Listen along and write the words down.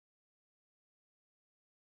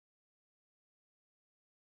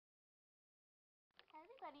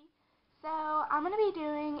everybody. So I'm going to be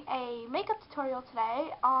doing a makeup tutorial today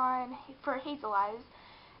for hazel eyes.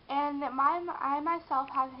 And I myself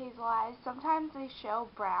have hazel eyes. Sometimes they show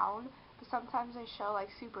brown, but sometimes they show like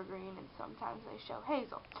super green, and sometimes they show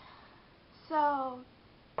hazel. So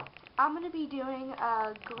I'm going to be doing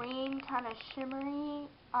a green kind of shimmery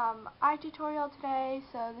eye tutorial today.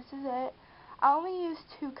 So this is it. I only use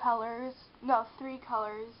three colors.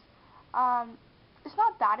 It's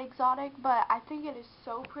not that exotic, but I think it is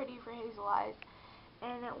so pretty for hazel eyes,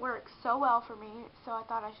 and it works so well for me, so I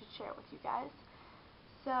thought I should share it with you guys.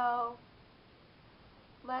 So,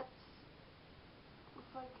 if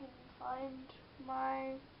I can find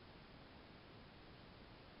my,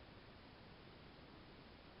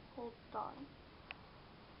 hold on.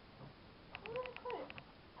 Where did I put it?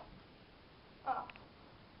 Oh,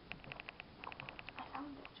 I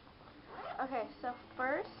found it. Okay, so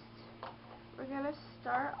first, we're going to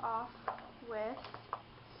start off with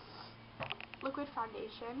liquid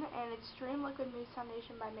foundation, and it's Extreme Liquid Mousse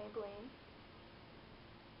Foundation by Maybelline.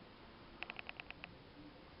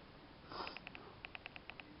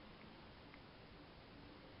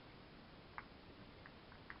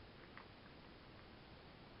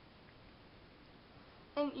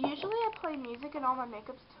 And usually I play music in all my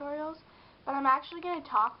makeup tutorials, but I'm actually going to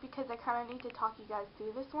talk because I kind of need to talk you guys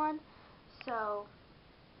through this one. So,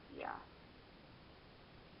 yeah.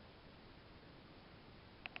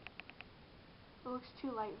 It looks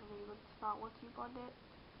too light for me, but it's not once you blend it.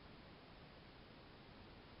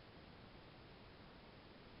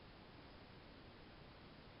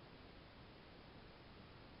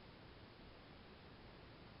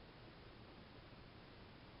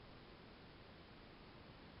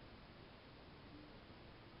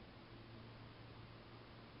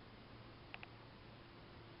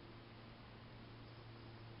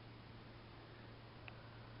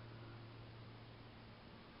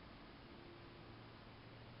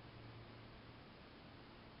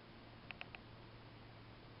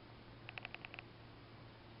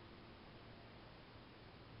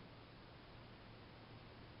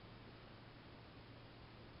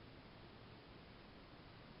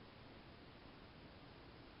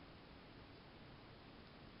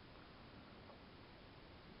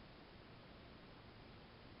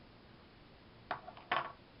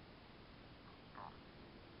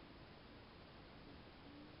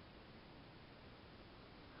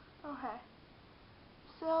 Okay,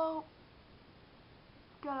 so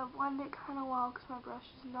gotta blend it kind of well because my brush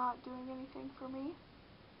is not doing anything for me.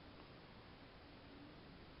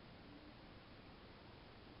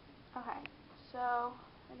 Okay, so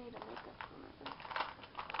I need a makeup remover.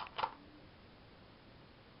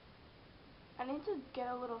 I need to get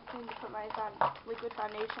a little thing to put my liquid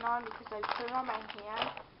foundation on because I put it on my hand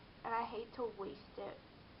and I hate to waste it.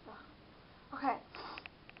 Ugh. Okay,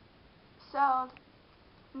 so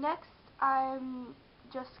next I'm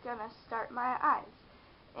just gonna start my eyes,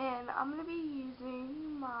 and I'm gonna be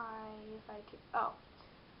using my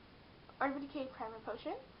Urban Decay Primer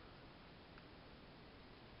Potion.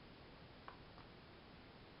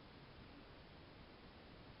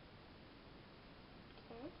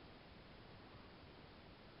 Okay.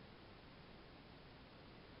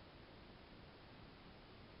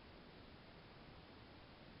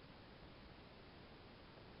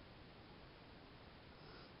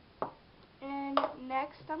 And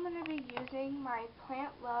next I'm going to be using my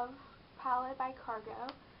Plant Love palette by Cargo,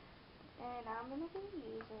 and I'm going to be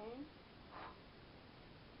using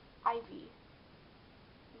Ivy.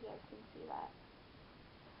 You guys can see that.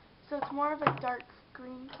 So it's more of a dark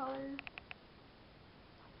green color.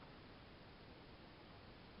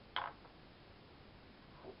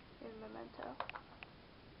 In Memento.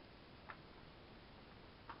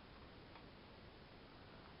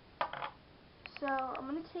 So I'm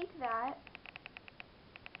going to take that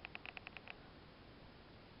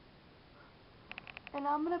and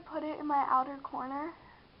I'm going to put it in my outer corner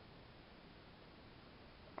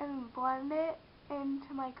and blend it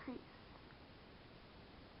into my crease.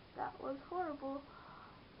 That was horrible.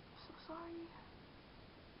 I'm so sorry.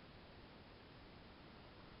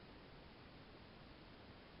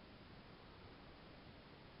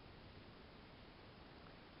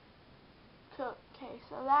 Okay,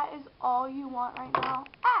 so that is all you want right now.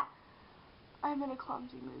 Ah! I'm in a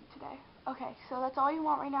clumsy mood today. Okay, so that's all you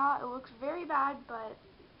want right now. It looks very bad, but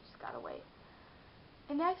just gotta wait.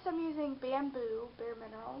 And next I'm using Bamboo Bare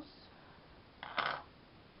Minerals.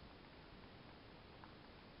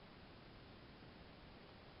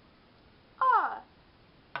 Ah!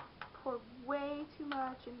 Poured way too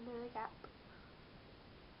much into the gap.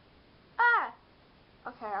 Ah!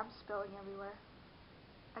 Okay, I'm spilling everywhere.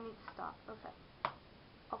 I need to stop. Okay.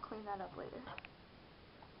 I'll clean that up later.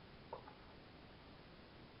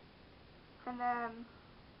 And then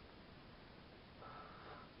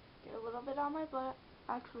get a little bit on my butt,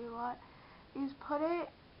 actually a lot. Is put it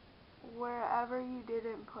wherever you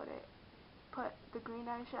didn't put it. Put the green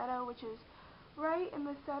eyeshadow, which is right in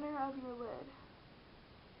the center of your lid.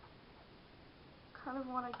 Kind of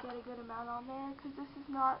want to get a good amount on there because this is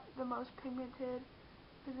not the most pigmented,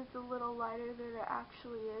 because it's a little lighter than it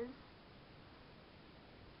actually is.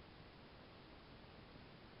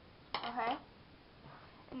 Okay.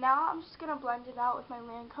 And now I'm just going to blend it out with my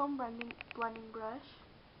Lancome blending brush.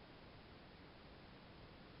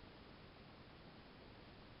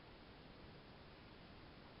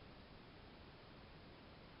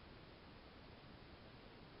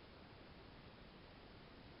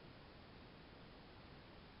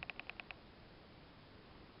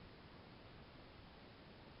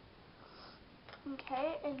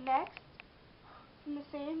 Okay, and next, from the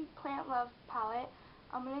same Plant Love palette,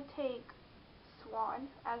 I'm going to take Swan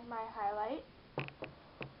as my highlight.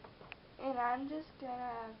 And I'm just going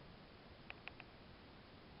to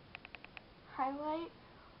highlight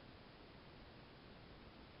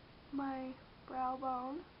my brow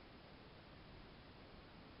bone.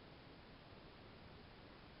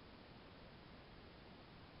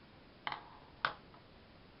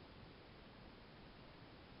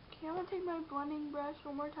 Okay, I'm going to take my blending brush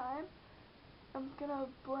one more time. I'm just going to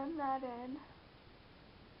blend that in.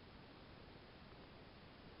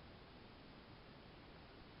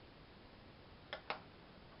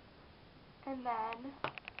 And then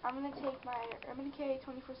I'm going to take my Urban Decay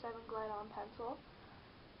 24/7 Glide On pencil.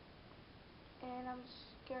 And I'm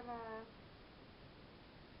just going to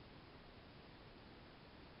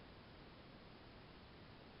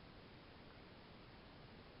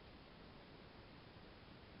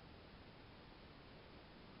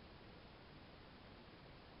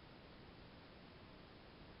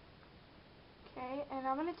okay, and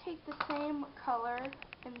I'm going to take the same color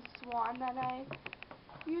in Swan that I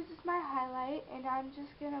used as my highlight, and I'm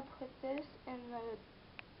just going to put this in the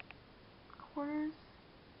corners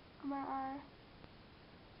of my eye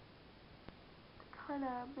to kind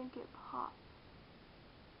of make it pop.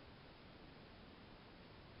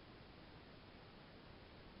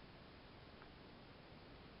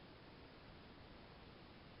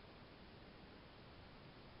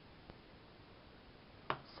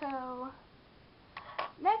 So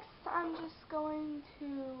next I'm just going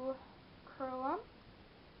to curl them.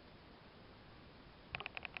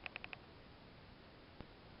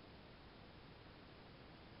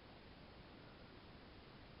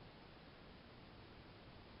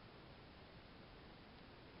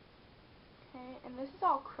 Okay, and this is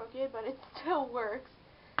all crooked, but it still works.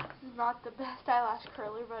 This is not the best eyelash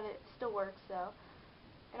curler, but it still works though.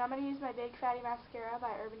 And I'm going to use my Big Fatty Mascara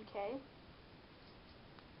by Urban Decay.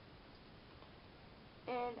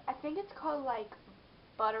 And I think it's called like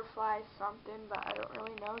Butterfly something, but I don't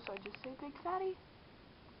really know, so I just say Big Fatty.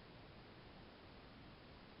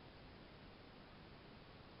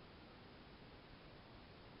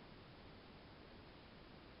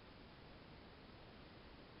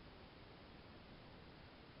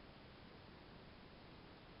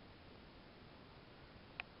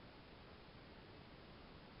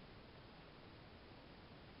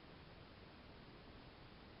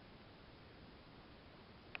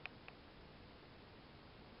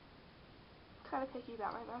 Kind of picky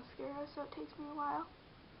about my mascara, so it takes me a while.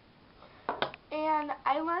 And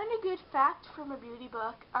I learned a good fact from a beauty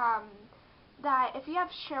book, that if you have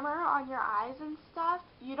shimmer on your eyes and stuff,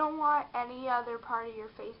 you don't want any other part of your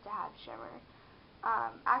face to have shimmer.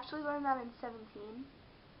 I actually learned that in 17.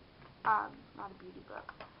 Not a beauty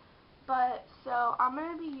book. But, so, I'm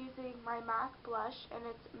going to be using my MAC blush, and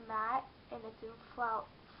it's matte, and it's in Flower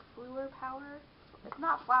Power. It's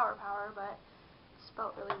not Flower Power, but it's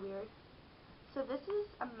spelled really weird. So this is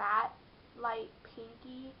a matte, light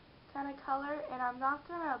pinky kind of color, and I'm not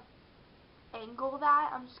going to angle that.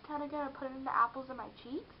 I'm just kind of going to put it in the apples of my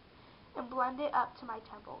cheeks and blend it up to my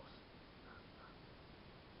temples.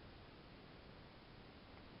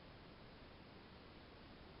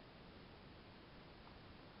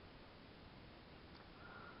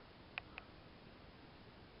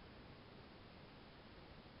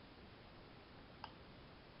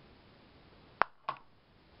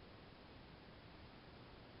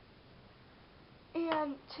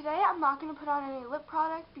 And today I'm not going to put on any lip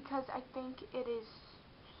product because I think it is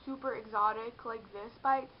super exotic like this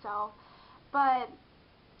by itself. But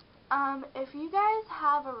if you guys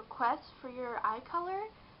have a request for your eye color,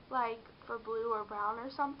 like for blue or brown or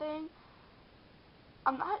something,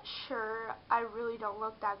 I'm not sure. I really don't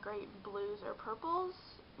look that great in blues or purples.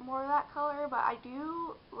 more of that color, but I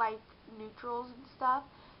do like neutrals and stuff.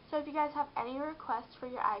 So if you guys have any requests for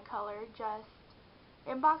your eye color, just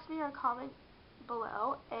inbox me or comment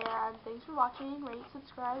below. And thanks for watching, rate,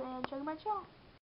 subscribe, and check out my channel.